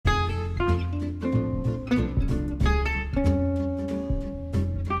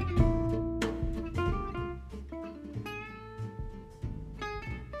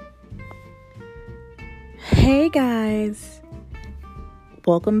Hey guys,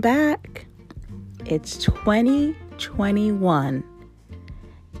 welcome back. It's 2021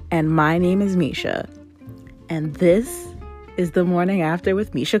 and my name is Misha, and this is the Morning After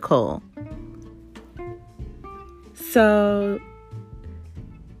with Misha Cole. So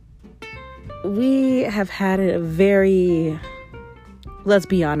we have had a very, let's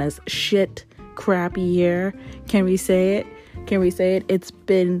be honest, shit crappy year. Can we say it? It's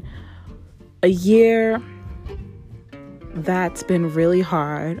been a year that's been really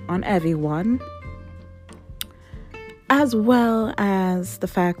hard on everyone, as well as the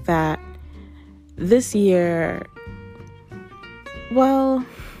fact that this year, well,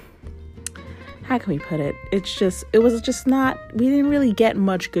 how can we put it? We didn't really get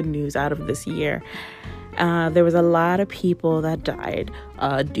much good news out of this year. There was a lot of people that died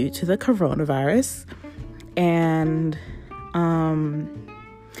due to the coronavirus, and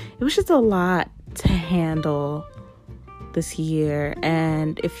it was just a lot to handle this year.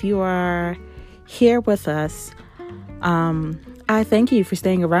 And if you are here with us, I thank you for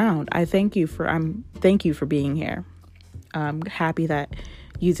staying around. Thank you for being here. I'm happy that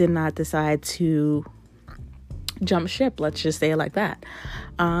you did not decide to jump ship. Let's just say it like that.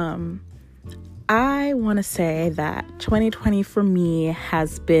 I want to say that 2020 for me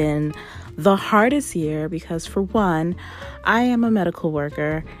has been the hardest year because, for one, I am a medical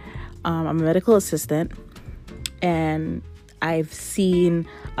worker. I'm a medical assistant, and I've seen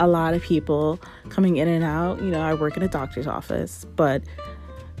a lot of people coming in and out. You know, I work in a doctor's office, but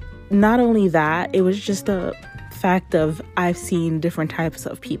not only that, it was just the fact of I've seen different types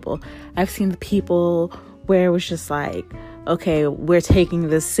of people. I've seen the people where it was just like, okay, we're taking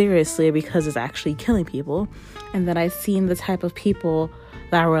this seriously because it's actually killing people. And then I've seen the type of people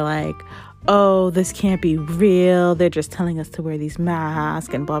that were like, oh, this can't be real. They're just telling us to wear these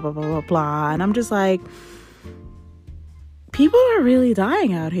masks and blah, blah, blah, blah, blah. And I'm just like, people are really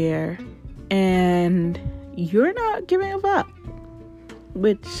dying out here and you're not giving up,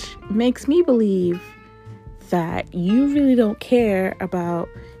 which makes me believe that you really don't care about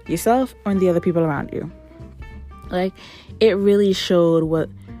yourself or the other people around you. Like, it really showed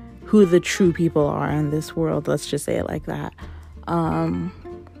who the true people are in this world. Let's just say it like that.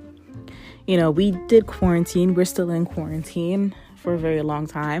 We did quarantine. We're still in quarantine for a very long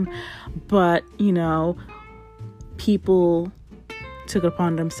time. But, people took it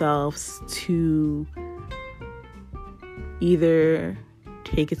upon themselves to either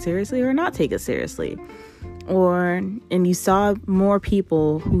take it seriously or not take it seriously. And you saw more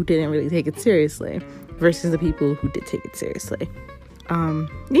people who didn't really take it seriously versus the people who did take it seriously.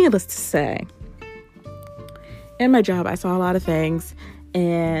 Needless to say, in my job, I saw a lot of things,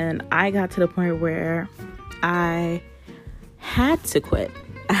 and I got to the point where I had to quit.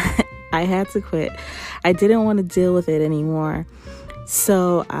 I had to quit. I didn't want to deal with it anymore.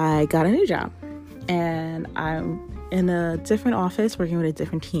 So I got a new job, and I'm in a different office working with a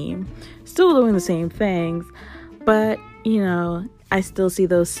different team, still doing the same things, but I still see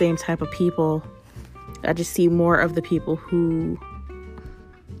those same type of people. I just see more of the people who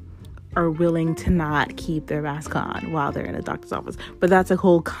are willing to not keep their mask on while they're in a doctor's office. But that's a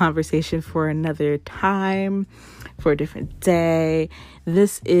whole conversation for another time, for a different day.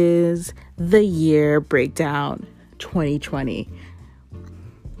 This is the year breakdown 2020.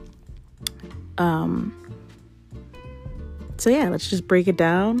 So yeah, let's just break it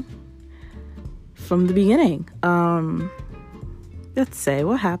down from the beginning. Let's say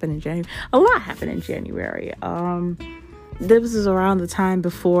what happened in January. A lot happened in January. This was around the time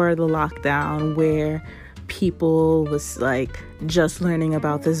before the lockdown where people was like just learning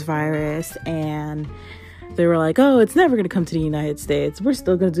about this virus, and they were like, oh, it's never going to come to the United States. We're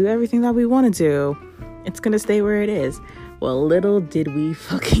still going to do everything that we want to do. It's going to stay where it is. Well, little did we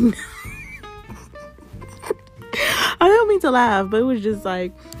fucking know. I don't mean to laugh, but it was just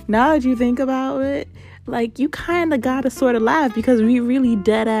like, now that you think about it, like, you kind of gotta sort of laugh because we really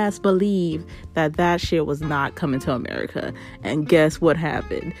dead ass believe that shit was not coming to America. And guess what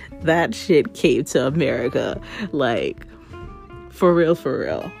happened? That shit came to America. Like, for real.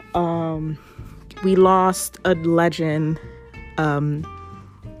 We lost a legend,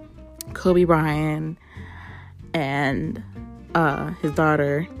 Kobe Bryant, and his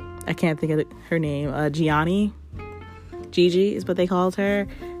daughter. I can't think of her name. Gigi is what they called her.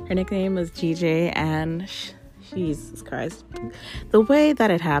 Her nickname was Gigi, and Jesus Christ, the way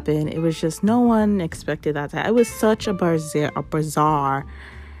that it happened, it was just, no one expected that to happen. It was such a bizarre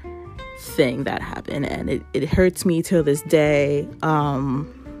thing that happened, and it hurts me till this day.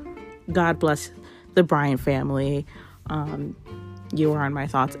 God bless the Bryant family. You are on my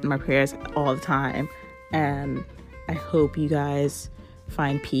thoughts and my prayers all the time. and I hope you guys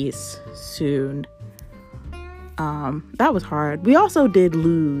find peace soon. That was hard. We also did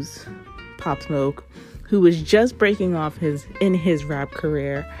lose Pop Smoke, who was just breaking off his rap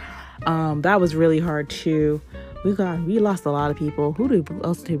career. That was really hard too. We lost a lot of people. Who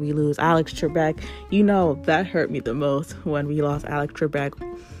else did we lose? Alex Trebek. That hurt me the most when we lost Alex Trebek,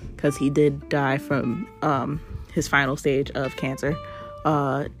 because he did die from his final stage of cancer.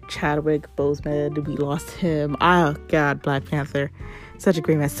 Chadwick Boseman, we lost him. Oh God, Black Panther, such a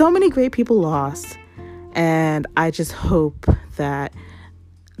great man. So many great people lost, and I just hope that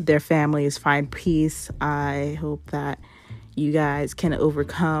their families find peace. I hope that you guys can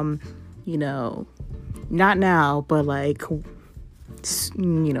overcome, not now, but not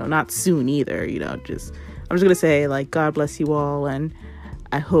soon either. I'm just gonna say, God bless you all, and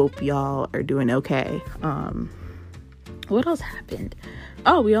I hope y'all are doing okay. What else happened?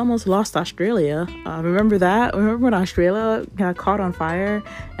 Oh, we almost lost Australia. Remember that? Remember when Australia got caught on fire?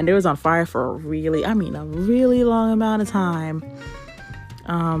 And it was on fire for a really long amount of time.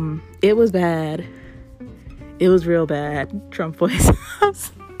 It was bad. It was real bad. Trump voice.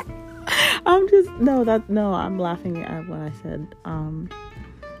 I'm laughing at what I said.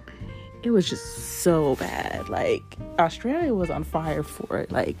 It was just so bad. Australia was on fire for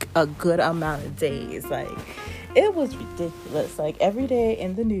a good amount of days. It was ridiculous. Every day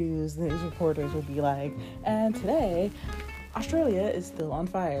in the news reporters would be like, and today Australia is still on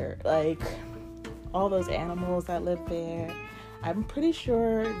fire. All those animals that live there. I'm pretty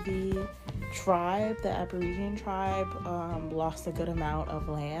sure the Aborigine tribe, lost a good amount of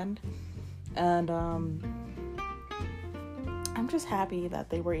land. And I'm just happy that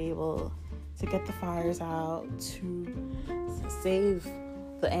they were able to get the fires out to save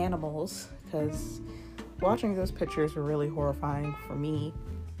the animals, because watching those pictures were really horrifying for me.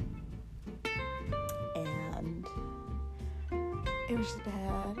 And it was just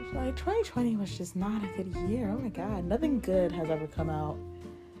bad. 2020 was just not a good year. Oh my God, nothing good has ever come out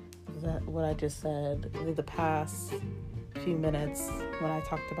of what I just said. The past few minutes when I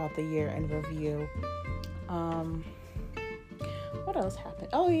talked about the year in review. What else happened?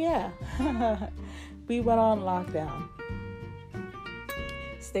 Oh yeah, we went on lockdown.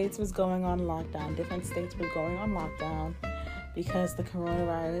 States was going on lockdown. Different states were going on lockdown because the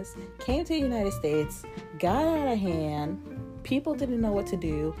coronavirus came to the United States, got out of hand. People didn't know what to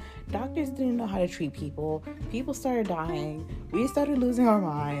do. Doctors didn't know how to treat people. People started dying. We started losing our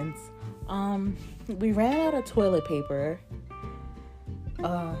minds. We ran out of toilet paper.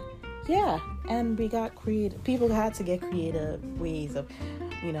 And we got creative. People had to get creative ways of,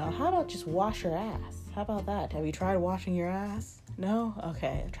 how about just wash your ass? How about that? Have you tried washing your ass? No?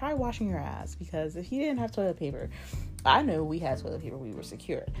 Okay. Try washing your ass, because if you didn't have toilet paper, I know we had toilet paper, we were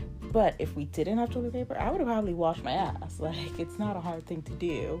secured. But if we didn't have toilet paper, I would have probably washed my ass. It's not a hard thing to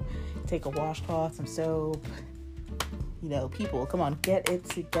do. Take a washcloth, some soap. People, come on, get it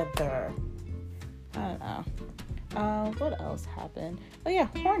together. I don't know. What else happened? Oh yeah,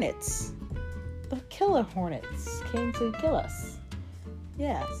 hornets. The killer hornets came to kill us.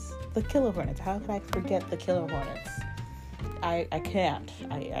 Yes, the killer hornets. How could I forget the killer hornets? I can't.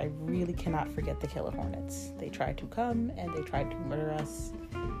 I really cannot forget the killer hornets. They tried to come and they tried to murder us,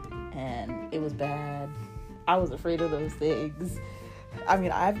 and it was bad. I was afraid of those things.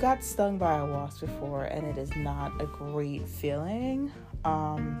 I've got stung by a wasp before, and it is not a great feeling.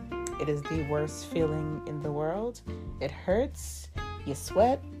 It is the worst feeling in the world. It hurts, you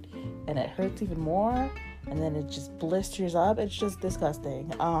sweat, and it hurts even more, and then it just blisters up. It's just disgusting.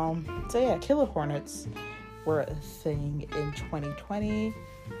 Killer hornets were a thing in 2020. It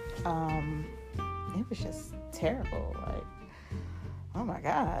was just terrible. Oh my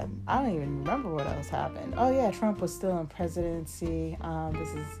God, I don't even remember what else happened. Oh yeah, Trump was still in presidency.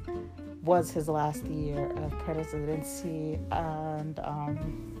 Was his last year of presidency, and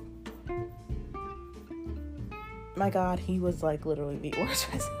my God, he was literally the worst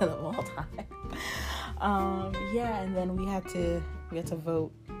president of all time. And then we had to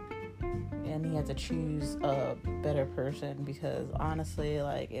vote, and he had to choose a better person, because honestly,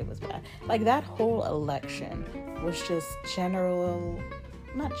 it was bad. That whole election was just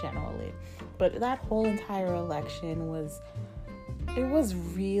not generally, but that whole entire election was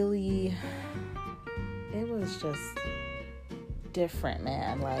just different,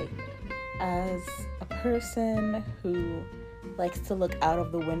 man. As a person who likes to look out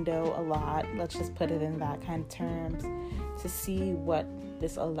of the window a lot, let's just put it in that kind of terms, to see what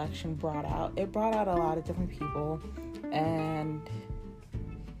this election brought out. It brought out a lot of different people, and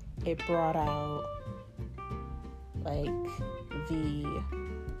it brought out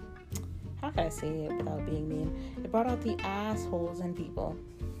how can I say it without being mean? It brought out the assholes in people.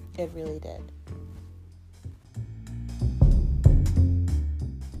 It really did.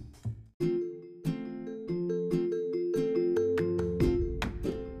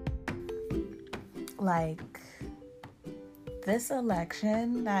 Like, this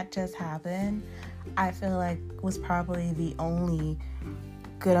election that just happened, I feel like was probably the only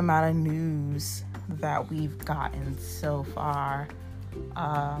good amount of news that we've gotten so far.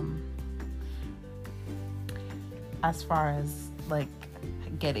 As far as like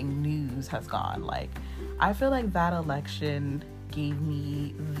getting news has gone, like I feel like that election gave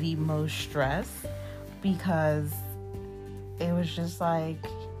me the most stress because it was just like,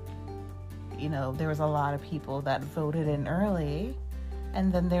 you know, there was a lot of people that voted in early,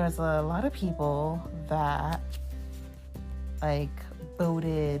 and then there was a lot of people that like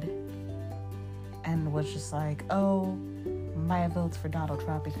voted and was just like, oh, my vote's for Donald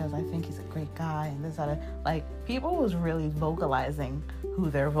Trump because I think he's a great guy and this, that, like, people was really vocalizing who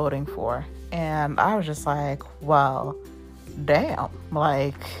they're voting for. And I was just like, well, damn,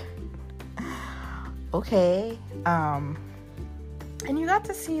 like, okay. And you got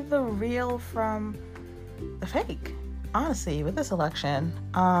to see the real from the fake, honestly, with this election.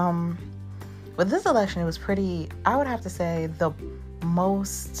 With this election, it was pretty, I would have to say, the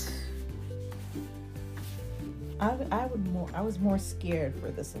most... I was more scared for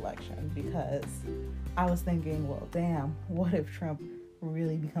this election because I was thinking, well, damn, what if Trump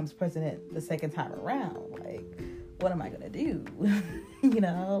really becomes president the second time around? Like, what am I gonna do? You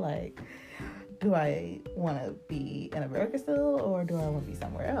know, like, do I want to be in America still, or do I want to be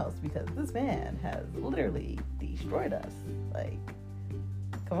somewhere else? Because this man has literally destroyed us. Like,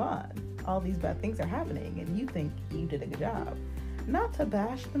 come on, all these bad things are happening, and you think you did a good job. Not to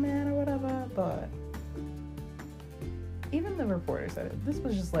bash the man or whatever, but even the reporter said it. This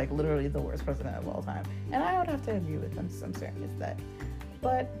was just like literally the worst president of all time. And I would have to agree with him to some certain extent.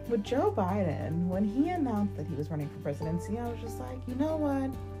 But with Joe Biden, when he announced that he was running for presidency, I was just like, you know what?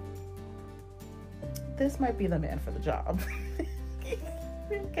 This might be the man for the job.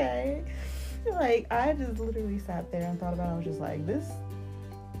 Okay. Like, I just literally sat there and thought about it. I was just like, this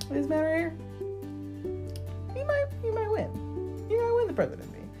man right here, he might win. He might win the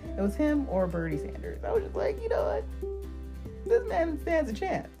presidency. It was him or Bernie Sanders. I was just like, you know what? This man stands a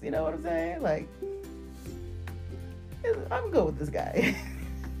chance. You know what I'm saying? Like, I'm good with this guy.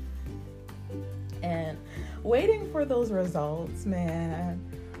 And waiting for those results, man,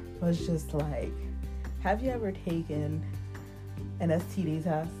 was just like, have you ever taken an STD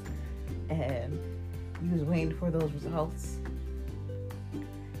test and you was waiting for those results?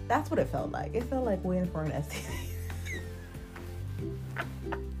 That's what it felt like. It felt like waiting for an STD.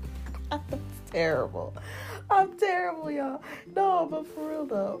 That's terrible. I'm terrible, y'all. No, but for real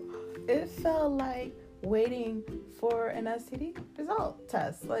though, it felt like waiting for an STD result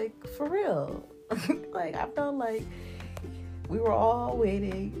test. Like, for real. Like, I felt like we were all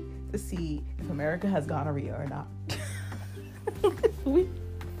waiting to see if America has gonorrhea or not.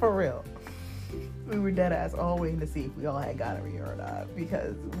 For real. We were dead ass all waiting to see if we all had gonorrhea or not,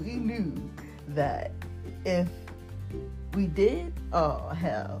 because we knew that if we did, oh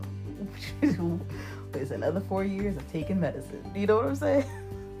hell, it's another 4 years of taking medicine. Do you know what I'm saying?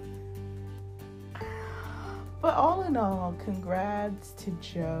 But all in all, congrats to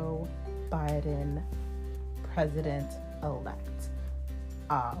Joe Biden, president-elect.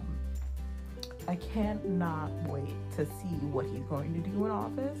 I can't not wait to see what he's going to do in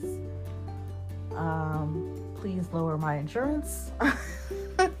office. Please lower my insurance.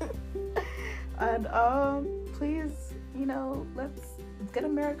 And please, you know, let's get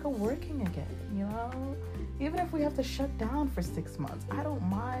America working again, you know? Even if we have to shut down for 6 months, I don't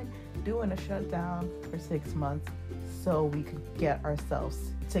mind doing a shutdown for 6 months so we could get ourselves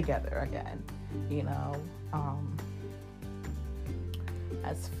together again, you know?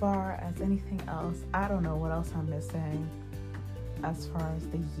 As far as anything else, I don't know what else I'm missing as far as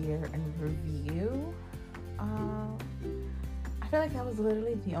the year in review. I feel like that was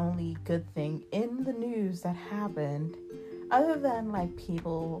literally the only good thing in the news that happened, other than like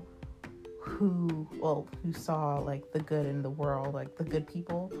people who saw like the good in the world, like the good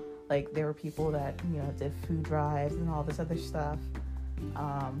people. Like, there were people that, you know, did food drives and all this other stuff.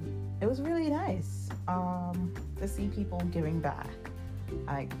 It was really nice to see people giving back.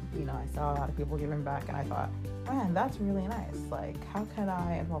 I saw a lot of people giving back, and I thought, man, that's really nice. Like, how can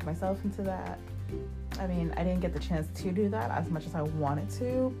I involve myself into that? I mean, I didn't get the chance to do that as much as I wanted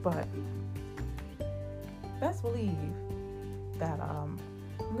to, but best believe that I'm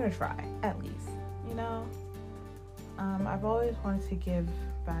gonna try, at least, you know? I've always wanted to give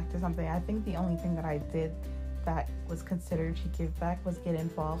back to something. I think the only thing that I did that was considered to give back was get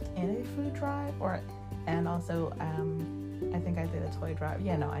involved in a food drive, and also I think I did a toy drive.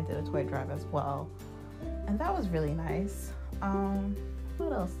 I did a toy drive as well, and that was really nice.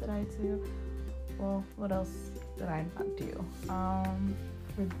 What else did I do? Well, what else did I not do?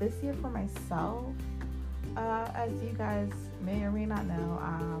 For this year for myself, as you guys may or may not know,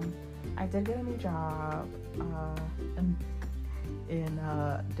 I did get a new job in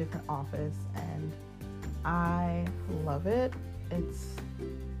a different office, and I love it. It's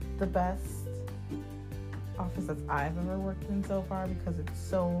the best office that I've ever worked in so far because it's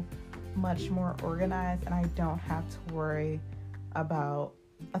so much more organized, and I don't have to worry about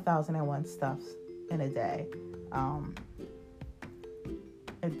 1,001 stuffs in a day.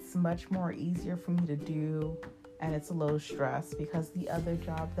 It's much more easier for me to do, and it's low stress, because the other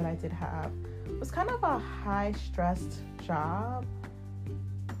job that I did have was kind of a high stressed job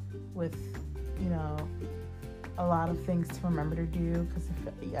with, a lot of things to remember to do, because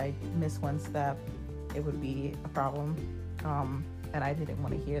if I miss one step, it would be a problem. And I didn't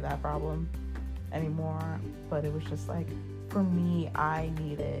want to hear that problem anymore. But it was just like, for me, I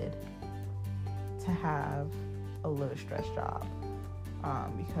needed to have a low stress job,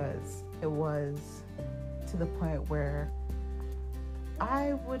 because it was to the point where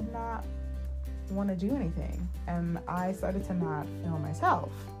I would not want to do anything, and I started to not feel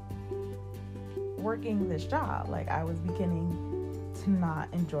myself working this job. Like, I was beginning to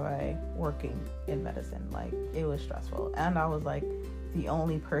not enjoy working in medicine. Like, it was stressful, and I was like the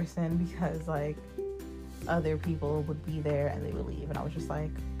only person, because like other people would be there and they would leave, and I was just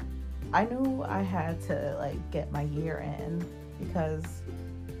like, I knew I had to like get my year in, because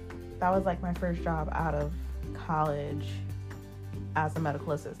that was like my first job out of college as a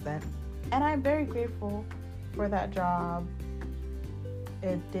medical assistant, and I'm very grateful for that job.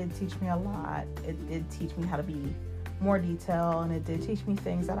 It did teach me a lot. It did teach me how to be more detailed, and it did teach me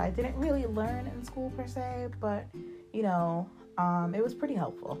things that I didn't really learn in school per se, but it was pretty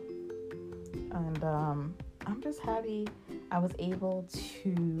helpful. And I'm just happy I was able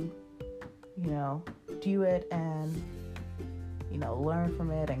to do it and learn from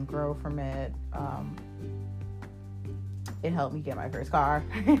it and grow from it. It helped me get my first car.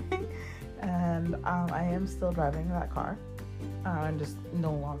 And I am still driving that car. I'm just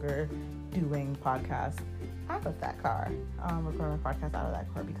no longer doing podcasts out of that car. Recording a podcast out of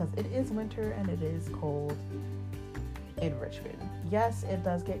that car, because it is winter and it is cold in Richmond. Yes, it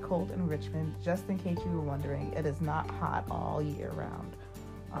does get cold in Richmond. Just in case you were wondering, it is not hot all year round.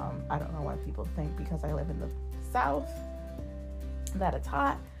 I don't know why people think because I live in the South that it's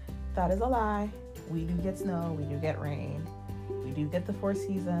hot. That is a lie. We do get snow, we do get rain, we do get the 4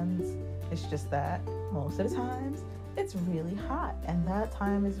 seasons. It's just that most of the times it's really hot, and that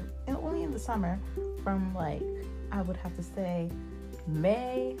time is only in the summer, from like, I would have to say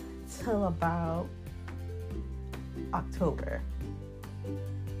May till about October.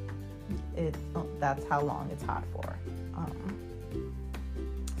 That's how long it's hot for.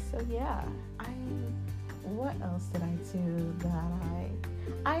 So yeah, what else did I do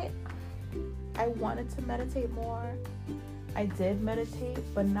that I wanted to meditate more. I did meditate,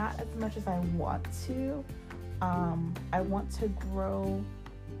 but not as much as I want to. I want to grow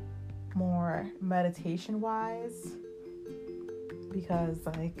more meditation-wise, because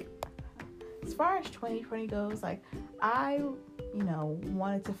like, as far as 2020 goes, like, I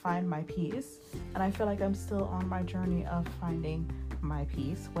wanted to find my peace, and I feel like I'm still on my journey of finding my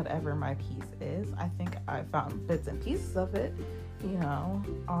peace, whatever my peace is. I think I found bits and pieces of it.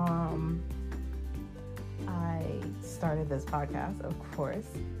 I started this podcast, of course.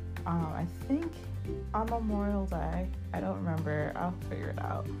 I think on Memorial Day, I don't remember, I'll figure it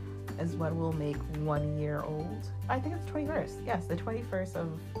out, is what will make 1 year old. I think it's 21st. Yes, the 21st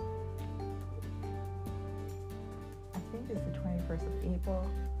of, I think it's the 21st of April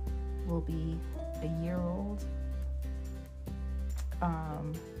will be a year old.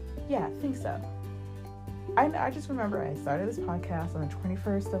 Yeah, I think so. I just remember I started this podcast on the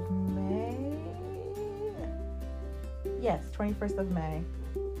 21st of May. Yes, 21st of May.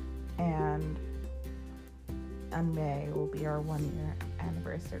 And on May will be our 1 year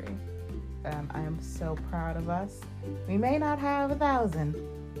anniversary. I am so proud of us. We may not have 1,000,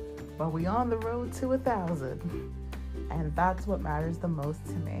 but we on the road to 1,000. And that's what matters the most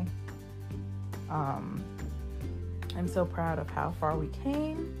to me. I'm so proud of how far we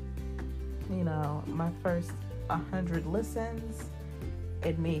came. My first 100 listens,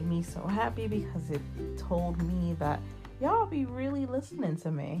 it made me so happy, because it told me that y'all be really listening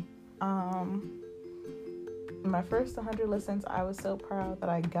to me. my first 100 listens, I was so proud that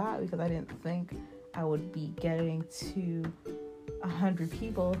I got, because I didn't think I would be getting to 100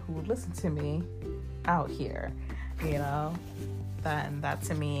 people who would listen to me out here, you know. Then that,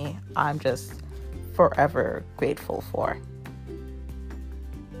 to me, I'm just forever grateful for.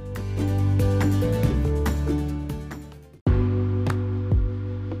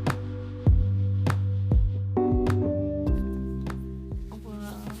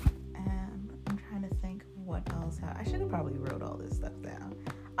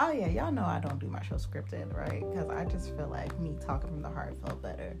 Oh yeah, y'all know I don't do my show scripted, right? Because I just feel like me talking from the heart felt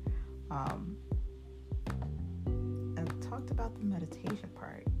better. And talked about the meditation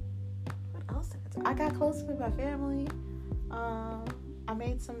part. What else did I do? I got closer with my family. I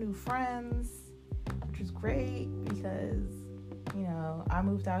made some new friends, which was great because, you know, I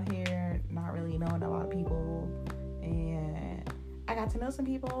moved out here not really knowing a lot of people, and I got to know some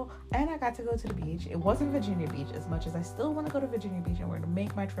people, and I got to go to the beach. It wasn't Virginia Beach, as much as I still want to go to Virginia Beach and we're going to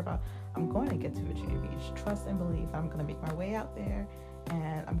make my trip out. I'm going to get to Virginia Beach. Trust and believe I'm going to make my way out there,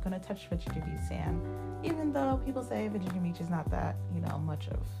 and I'm going to touch Virginia Beach sand. Even though people say Virginia Beach is not that, you know, much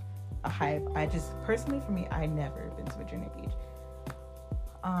of a hype. I just, personally for me, I never been to Virginia Beach.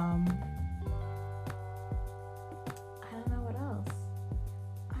 I don't know what else.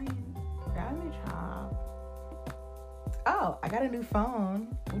 I got a new job. Oh, I got a new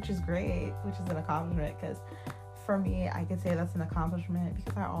phone, which is great, which is an accomplishment, because for me, I could say that's an accomplishment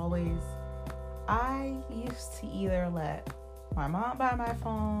because I used to either let my mom buy my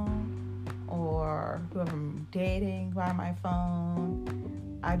phone or whoever I'm dating buy my phone.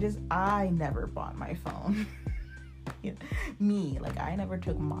 I never bought my phone. Me, like, I never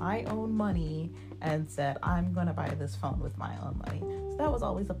took my own money and said, I'm gonna buy this phone with my own money. So that was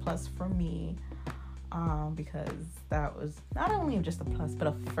always a plus for me. Because that was not only just a plus, but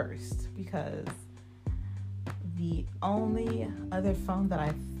a first, because the only other phone that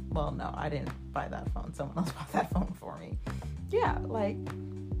I didn't buy that phone. Someone else bought that phone for me. Yeah, like,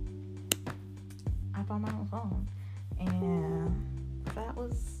 I bought my own phone, and that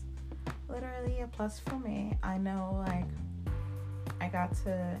was literally a plus for me. I know, like, I got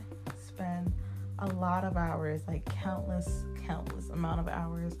to spend a lot of hours, like countless amount of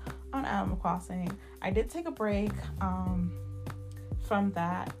hours on Animal Crossing. I did take a break from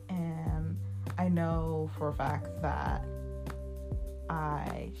that, and I know for a fact that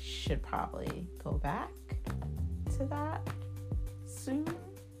I should probably go back to that soon.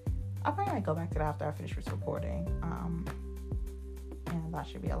 I'll probably might go back to that after I finish this recording, and that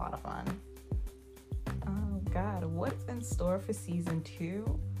should be a lot of fun. Oh God, what's in store for season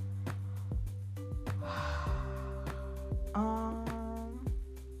 2?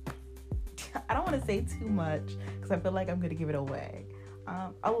 I don't want to say too much because I feel like I'm going to give it away.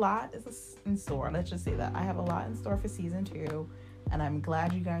 A lot is in store. Let's just say that I have a lot in store for season 2, and I'm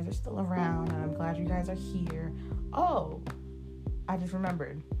glad you guys are still around, and I'm glad you guys are here. Oh, I just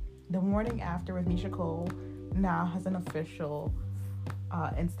remembered. The Morning After with Misha Cole now has an official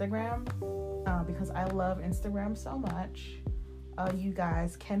Instagram, because I love Instagram so much. You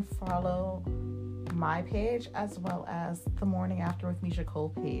guys can follow my page as well as the Morning After with Misha Cole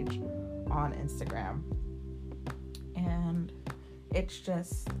page on Instagram, and it's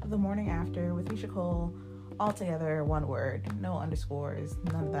just the Morning After with Misha Cole, all together, one word, no underscores,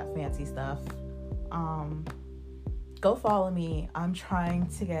 none of that fancy stuff. Go follow me. I'm trying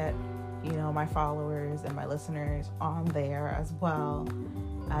to get, you know, my followers and my listeners on there, as well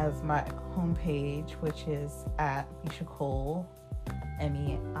as my homepage, which is at Misha Cole,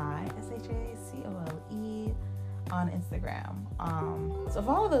 MEISHACOLE, on Instagram. So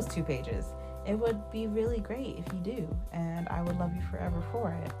follow those 2 pages. It would be really great if you do, and I would love you forever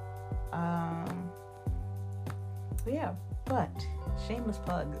for it. But shameless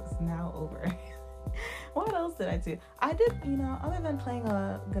plug is now over. What else did I do? I did, you know, other than playing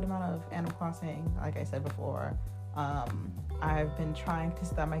a good amount of Animal Crossing, like I said before, I've been trying to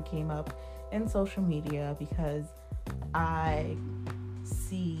step my game up in social media because I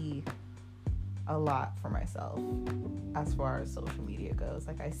see a lot for myself as far as social media goes.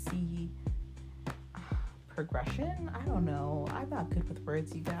 Like, I see progression. I don't know. I'm not good with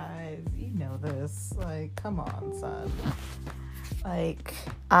words, you guys. You know this. Like, come on, son. Like,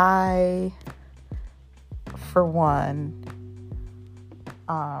 for one,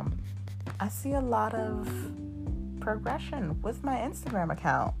 I see a lot of progression with my Instagram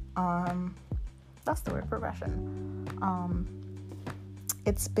account. That's the word, progression.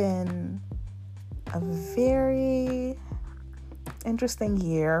 It's been a very interesting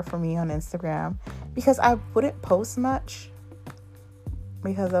year for me on Instagram because I wouldn't post much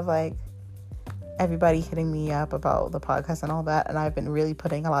because of, like, everybody hitting me up about the podcast and all that. And I've been really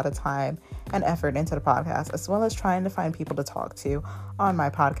putting a lot of time and effort into the podcast, as well as trying to find people to talk to on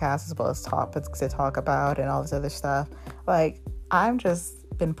my podcast, as well as topics to talk about and all this other stuff. Like, I'm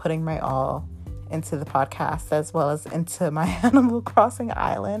just been putting my all into the podcast, as well as into my Animal Crossing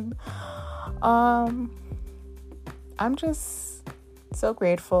island. I'm just so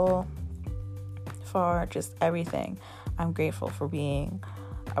grateful for just everything. I'm grateful for being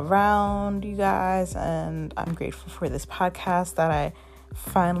around you guys, and I'm grateful for this podcast that I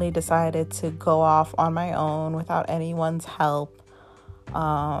finally decided to go off on my own without anyone's help.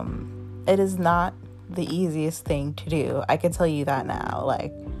 It is not the easiest thing to do. I can tell you that now.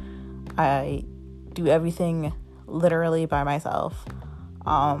 Like, I do everything literally by myself.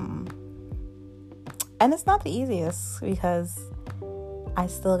 And it's not the easiest because I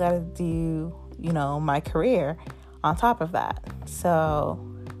still got to do, my career on top of that. So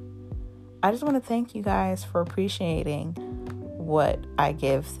I just want to thank you guys for appreciating what I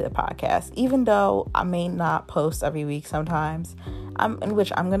give to the podcast, even though I may not post every week sometimes, in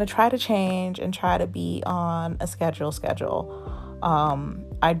which I'm going to try to change and try to be on a schedule.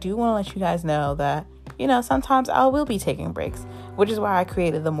 I do want to let you guys know that, sometimes I will be taking breaks, which is why I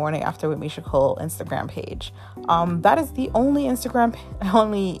created the Morning After with Misha Cole Instagram page. That is the only Instagram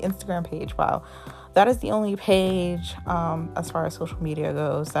page. Wow. That is the only page, as far as social media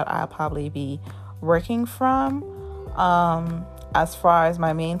goes, that I'll probably be working from. As far as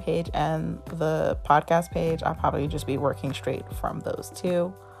my main page and the podcast page, I'll probably just be working straight from those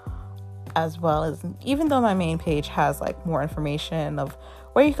two. As well as, even though my main page has like more information of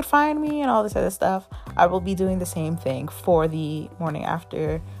where you could find me and all this other stuff, I will be doing the same thing for the Morning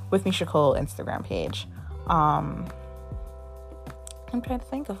After with Misha Cole Instagram page. I'm trying to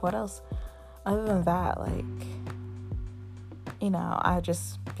think of what else. Other than that, I've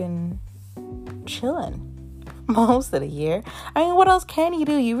just been chilling most of the year. I mean, what else can you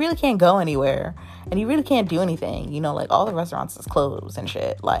do? You really can't go anywhere, and you really can't do anything. All the restaurants is closed and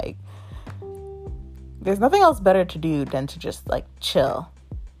shit. Like, there's nothing else better to do than to just chill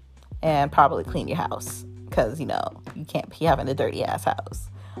and probably clean your house, because you can't be having a dirty ass house.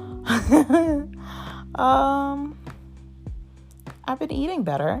 I've been eating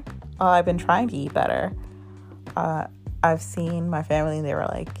better. I've been trying to eat better. I've seen my family and they were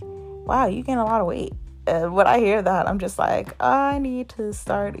like, wow, you gain a lot of weight. And when I hear that, I'm just like, I need to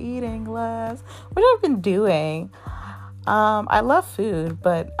start eating less, which I've been doing. I love food,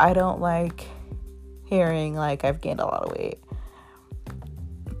 but I don't like hearing I've gained a lot of weight.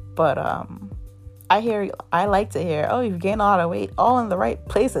 But I like to hear, oh, you've gained a lot of weight, all in the right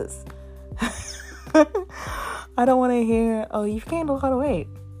places. I don't want to hear, oh, you've gained a lot of weight.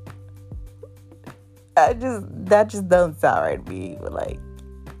 That just doesn't sound right to me. But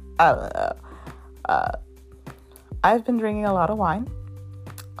I don't know. I've been drinking a lot of wine,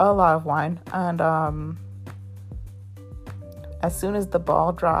 and as soon as the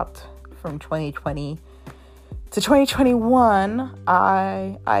ball dropped from 2020 to 2021,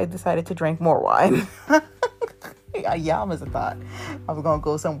 I decided to drink more wine. Y'all must have thought I was gonna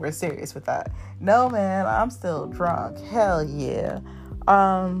go somewhere serious with that. No, man, I'm still drunk. Hell yeah.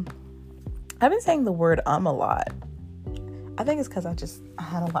 I've been saying the word a lot. I think it's because I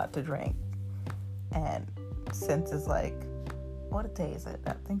had a lot to drink. And since it's what day is it?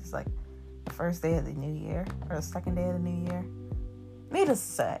 I think it's the first day of the new year, or the second day of the new year. Needless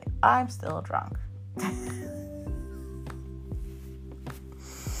to say, I'm still drunk.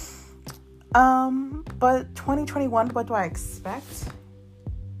 But 2021, what do I expect?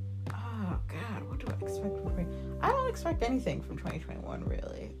 Oh God, what do I expect from 2020? I don't expect anything from 2021,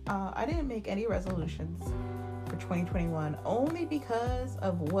 really. I didn't make any resolutions for 2021, only because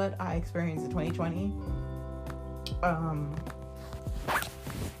of what I experienced in 2020.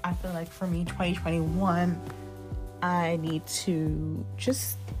 I feel like for me, 2021, I need to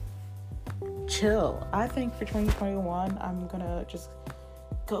just chill. I think for 2021, I'm gonna just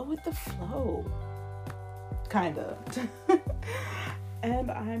go with the flow, kind of. And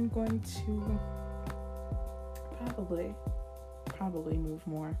I'm going to probably move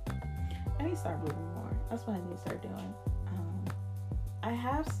more. I need to start moving more. That's what I need to start doing. I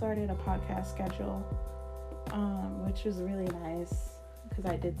have started a podcast schedule, which was really nice, because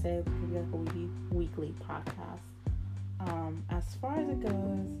I did say it would be a weekly podcast. As far as it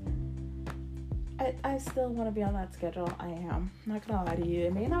goes, I still want to be on that schedule. I am. I'm not gonna lie to you.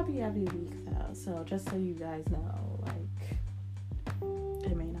 It may not be every week though. So just so you guys know,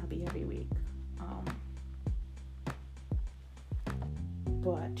 it may not be every week.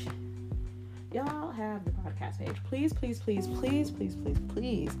 But y'all have the podcast page. Please,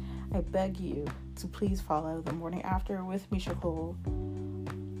 I beg you to please follow The Morning After with Misha Cole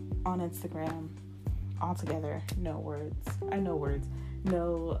on Instagram. All together, no words.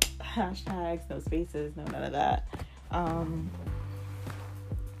 No hashtags, no spaces, no none of that.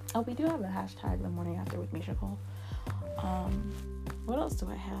 We do have a hashtag The Morning After with Misha Cole. What else do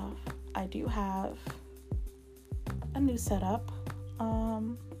I have? I do have a new setup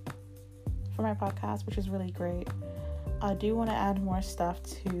for my podcast, which is really great. I do want to add more stuff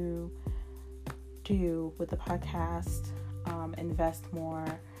to do with the podcast, invest more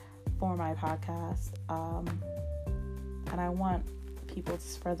for my podcast, and I want people to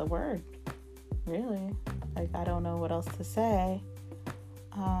spread the word, really. Like, I don't know what else to say.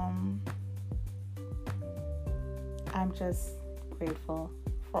 I'm just grateful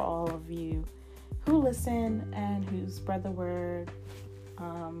for all of you who listen and who spread the word,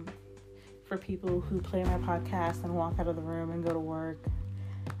 for people who play my podcast and walk out of the room and go to work.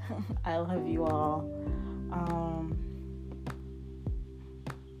 I love you all,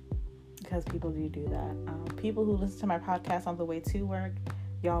 because people do that. People who listen to my podcast on the way to work,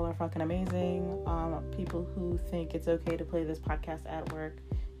 y'all are fucking amazing. People who think it's okay to play this podcast at work,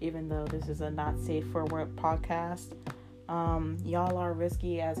 even though this is a not safe for work podcast, y'all are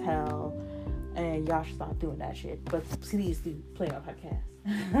risky as hell, and y'all should stop doing that shit. But please do play my podcast.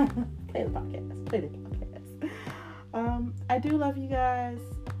 Play the podcast. I do love you guys.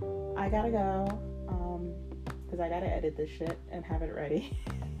 I gotta go, because I gotta edit this shit and have it ready.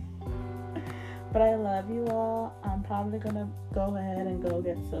 But I love you all. I'm probably gonna go ahead and go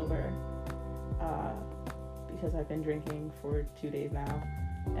get sober, because I've been drinking for 2 days now,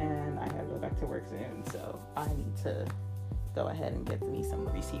 and I gotta go back to work soon, so I need to go ahead and get me some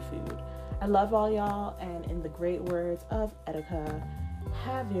greasy food. I love all y'all, and in the great words of Etika,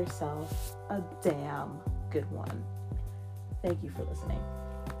 have yourself a damn good one. Thank you for listening.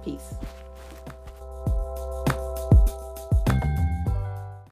 Peace.